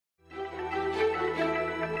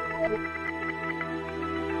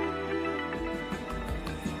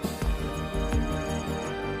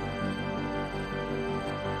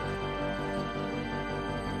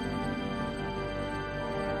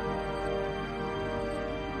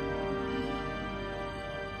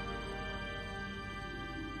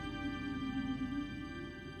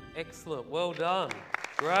Excellent, well done.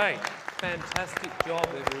 Great, fantastic job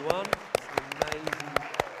everyone. It's an amazing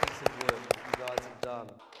piece of work that you guys have done.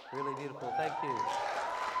 Really beautiful, thank you.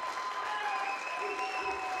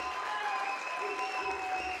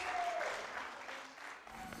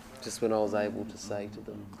 Just when I was able to say to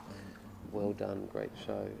them, well done, great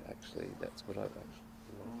show, actually, that's what I've actually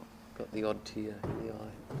got the odd tear in the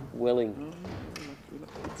eye. Welling.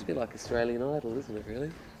 It's a bit like Australian Idol, isn't it,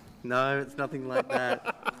 really? No, it's nothing like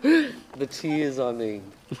that. The tears, I mean.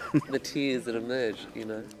 The tears that emerge, you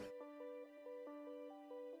know.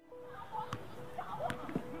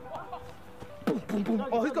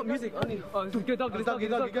 Oh, he's got music. Oh, good doggy.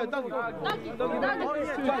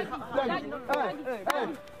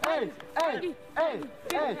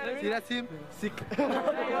 See, that's him. Sick.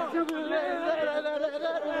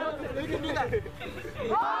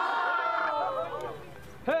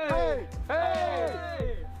 Hey!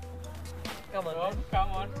 Come on.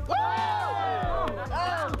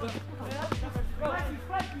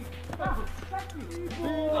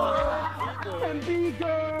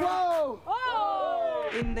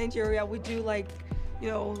 In Nigeria, we do like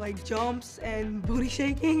jumps and booty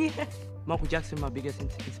shaking. Michael Jackson, my biggest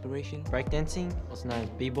inspiration. Breakdancing, also known as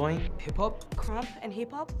b-boying. Hip-hop. Krump and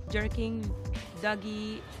hip-hop. Jerking,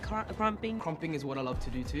 doggy, krumping. Krumping is what I love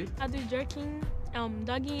to do too. I do jerking,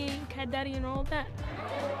 doggy, cat daddy and all that.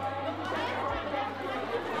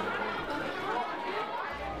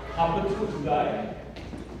 Up until today,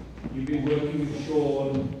 you've been working with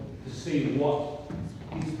Shaun to see what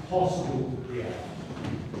is possible to create.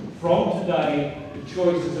 From today, the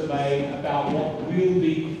choices are made about what will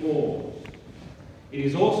be performed. It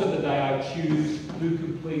is also the day I choose who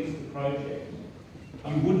completes the project.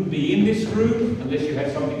 You wouldn't be in this room unless you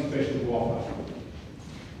had something special to offer.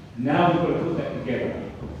 Now we've got to put that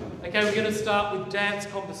together. Okay, we're going to start with dance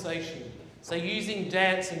conversation. So using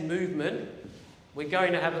dance and movement, we're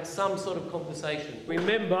going to have some sort of conversation.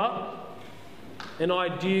 Remember, an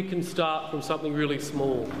idea can start from something really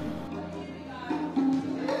small.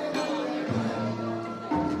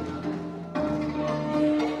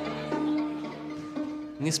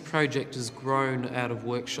 This project has grown out of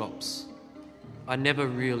workshops. I never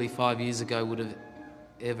really 5 years ago would have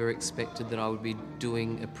ever expected that I would be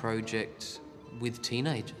doing a project with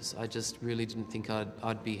teenagers. I just really didn't think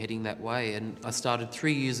I'd be heading that way. And I started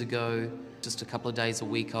 3 years ago, just a couple of days a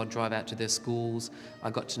week I'd drive out to their schools. I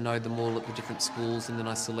got to know them all at the different schools, and then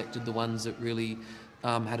I selected the ones that really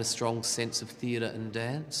had a strong sense of theatre and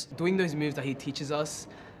dance. Doing those moves that he teaches us,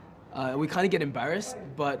 we kind of get embarrassed,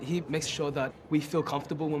 but he makes sure that we feel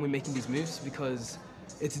comfortable when we're making these moves because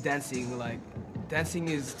it's dancing. Like, dancing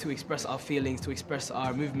is to express our feelings, to express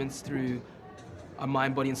our movements through our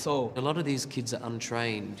mind, body and soul. A lot of these kids are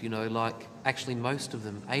untrained, you know, like actually most of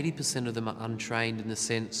them, 80% of them are untrained in the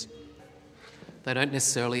sense they don't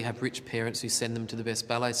necessarily have rich parents who send them to the best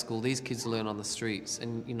ballet school. These kids learn on the streets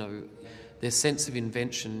and, you know, their sense of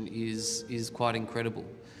invention is quite incredible.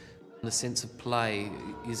 The sense of play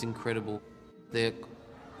is incredible. They're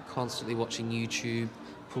constantly watching YouTube,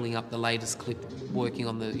 pulling up the latest clip, working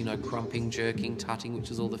on the, you know, krumping, jerking, tutting, which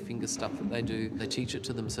is all the finger stuff that they do. They teach it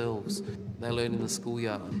to themselves. They learn in the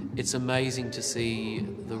schoolyard. It's amazing to see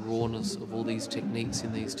the rawness of all these techniques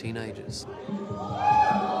in these teenagers.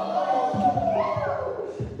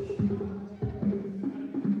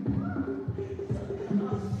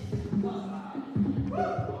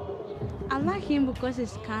 I like him because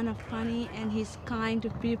he's kind of funny and he's kind to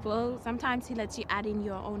people. Sometimes he lets you add in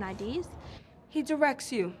your own ideas. He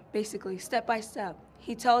directs you, basically, step by step.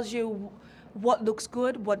 He tells you what looks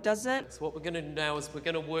good, what doesn't. So what we're going to do now is we're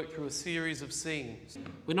going to work through a series of scenes.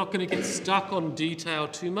 We're not going to get stuck on detail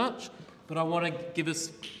too much, but I want to give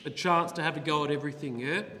us a chance to have a go at everything,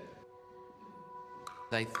 yeah?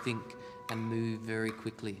 They think and move very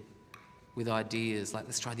quickly with ideas, like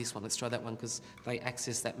let's try this one, let's try that one, because they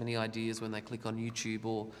access that many ideas when they click on YouTube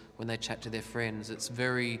or when they chat to their friends. It's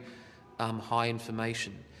very high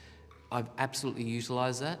information. I've absolutely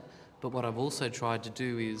utilised that, but what I've also tried to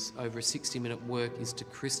do is, over a 60-minute work, is to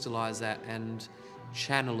crystallise that and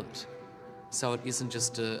channel it, so it isn't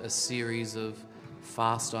just a series of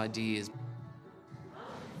fast ideas.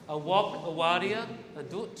 A wok, a wadia, a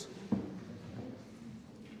dut.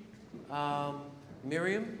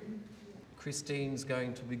 Miriam. Christine's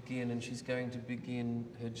going to begin, and she's going to begin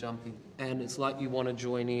her jumping. And it's like you want to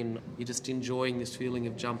join in. You're just enjoying this feeling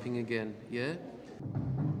of jumping again, yeah?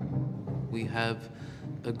 We have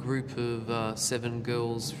a group of 7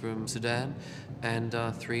 girls from Sudan and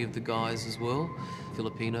 3 of the guys as well.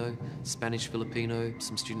 Filipino, Spanish Filipino,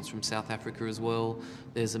 some students from South Africa as well.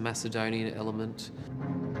 There's a Macedonian element.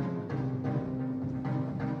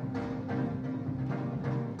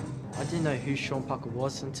 didn't know who Shaun Parker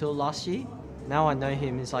was until last year. Now I know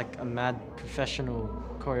him as like a mad professional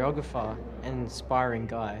choreographer and inspiring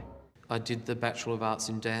guy. I did the Bachelor of Arts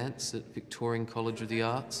in Dance at Victorian College of the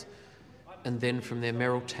Arts. And then from there,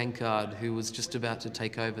 Meryl Tankard, who was just about to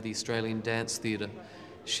take over the Australian Dance Theatre,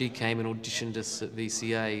 she came and auditioned us at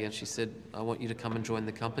VCA and she said, I want you to come and join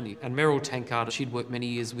the company. And Meryl Tankard, she'd worked many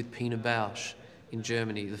years with Pina Bausch in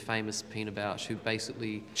Germany, the famous Pina Bausch, who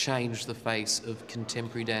basically changed the face of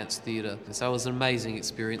contemporary dance theatre. So it was an amazing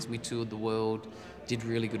experience. We toured the world, did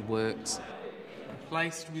really good works.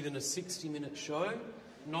 Placed within a 60-minute show,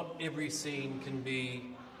 not every scene can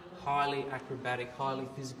be highly acrobatic, highly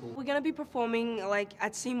physical. We're gonna be performing like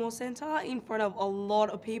at Seymour Centre in front of a lot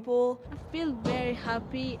of people. I feel very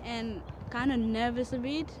happy and kind of nervous a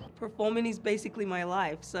bit. Performing is basically my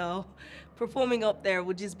life, so performing up there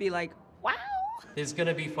would just be like, wow! There's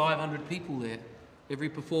gonna be 500 people there, every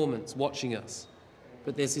performance, watching us.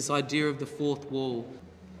 But there's this idea of the fourth wall.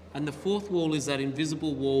 And the fourth wall is that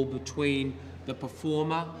invisible wall between the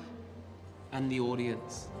performer and the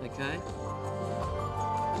audience, okay?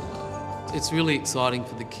 It's really exciting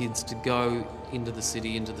for the kids to go into the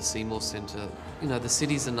city, into the Seymour Centre. You know, the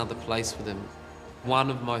city's another place for them. One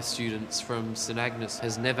of my students from St Agnes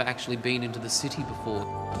has never actually been into the city before.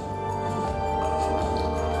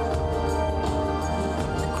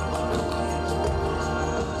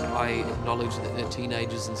 I acknowledge that they're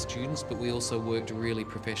teenagers and students, but we also worked really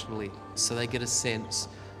professionally, so they get a sense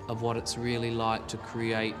of what it's really like to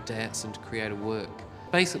create dance and to create a work.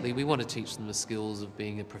 Basically, we want to teach them the skills of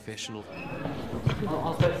being a professional.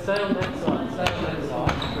 I'll stay on that side, stay on that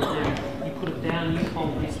side. You put it down, you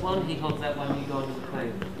hold this one, he holds that one, you go into the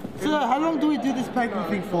plane. So how long do we do this paper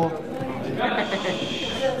thing for?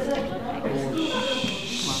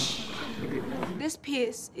 This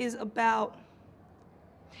piece is about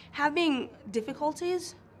having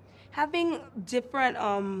difficulties, having different,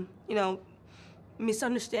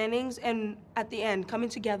 misunderstandings, and at the end coming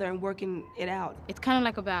together and working it out. It's kind of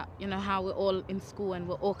like about, how we're all in school and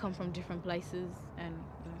we all come from different places and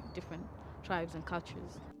different tribes and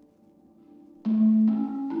cultures.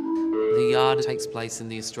 The yard takes place in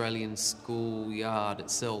the Australian schoolyard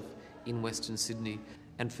itself in Western Sydney.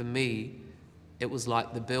 And for me, it was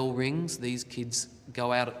like the bell rings, these kids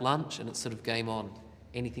go out at lunch and it's sort of game on.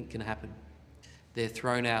 Anything can happen. They're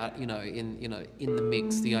thrown out, in the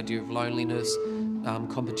mix, the idea of loneliness,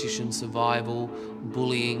 competition, survival,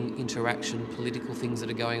 bullying, interaction, political things that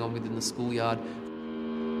are going on within the schoolyard.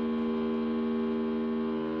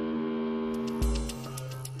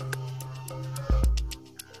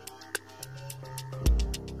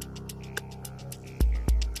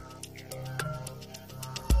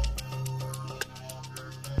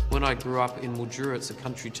 When I grew up in Mildura, it's a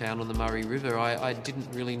country town on the Murray River, I didn't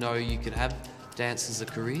really know you could have dance as a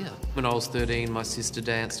career. When I was 13, my sister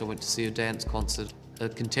danced. I went to see a dance concert, a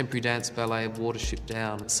contemporary dance ballet of Watership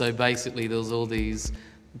Down. So basically there was all these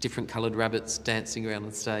different coloured rabbits dancing around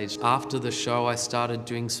the stage. After the show, I started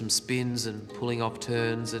doing some spins and pulling off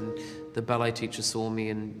turns, and the ballet teacher saw me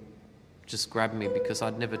and just grabbed me because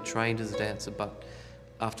I'd never trained as a dancer, but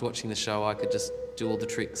after watching the show, I could just do all the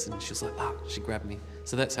tricks, and she was like, she grabbed me.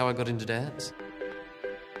 So that's how I got into dance.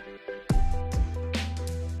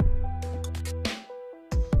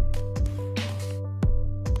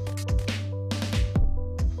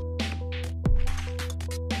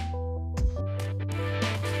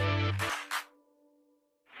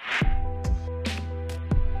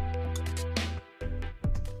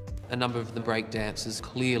 A number of the break dancers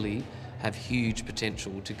clearly have huge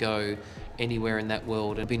potential to go anywhere in that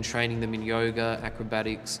world. I've been training them in yoga,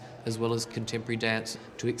 acrobatics, as well as contemporary dance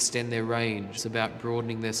to extend their range. It's about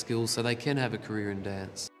broadening their skills so they can have a career in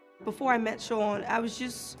dance. Before I met Shaun, I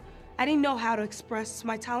didn't know how to express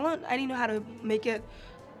my talent. I didn't know how to make it,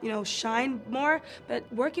 shine more.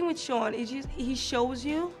 But working with Shaun, he shows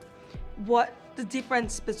you what the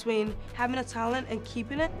difference between having a talent and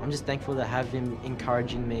keeping it. I'm just thankful to have him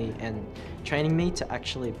encouraging me and training me to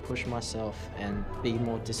actually push myself and be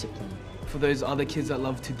more disciplined. For those other kids that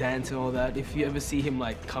love to dance and all that, if you ever see him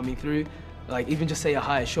coming through, even just say a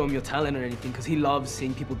hi, show him your talent or anything, because he loves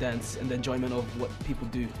seeing people dance and the enjoyment of what people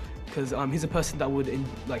do. Because he's a person that would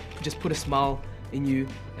just put a smile in you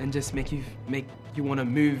and just make you want to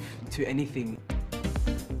move to anything.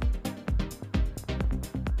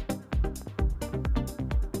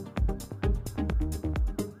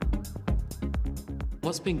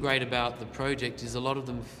 What's been great about the project is a lot of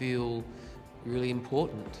them feel really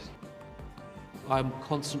important. I'm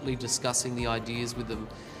constantly discussing the ideas with them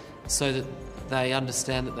so that they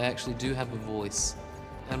understand that they actually do have a voice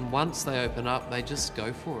And once they open up, they just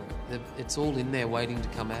go for it. It's all in there waiting to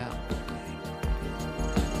come out.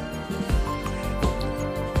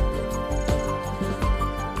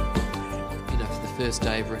 You know, for the first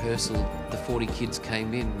day of rehearsal, the 40 kids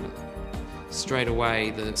came in. Straight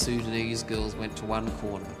away, the Sudanese girls went to one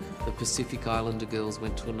corner, the Pacific Islander girls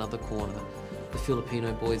went to another corner, the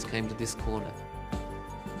Filipino boys came to this corner.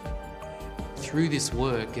 Through this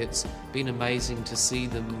work, it's been amazing to see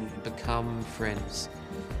them become friends.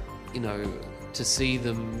 You know, to see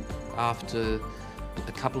them after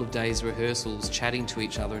a couple of days' rehearsals chatting to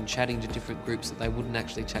each other and chatting to different groups that they wouldn't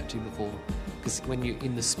actually chat to before. Because when you're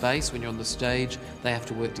in the space, when you're on the stage, they have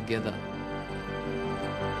to work together.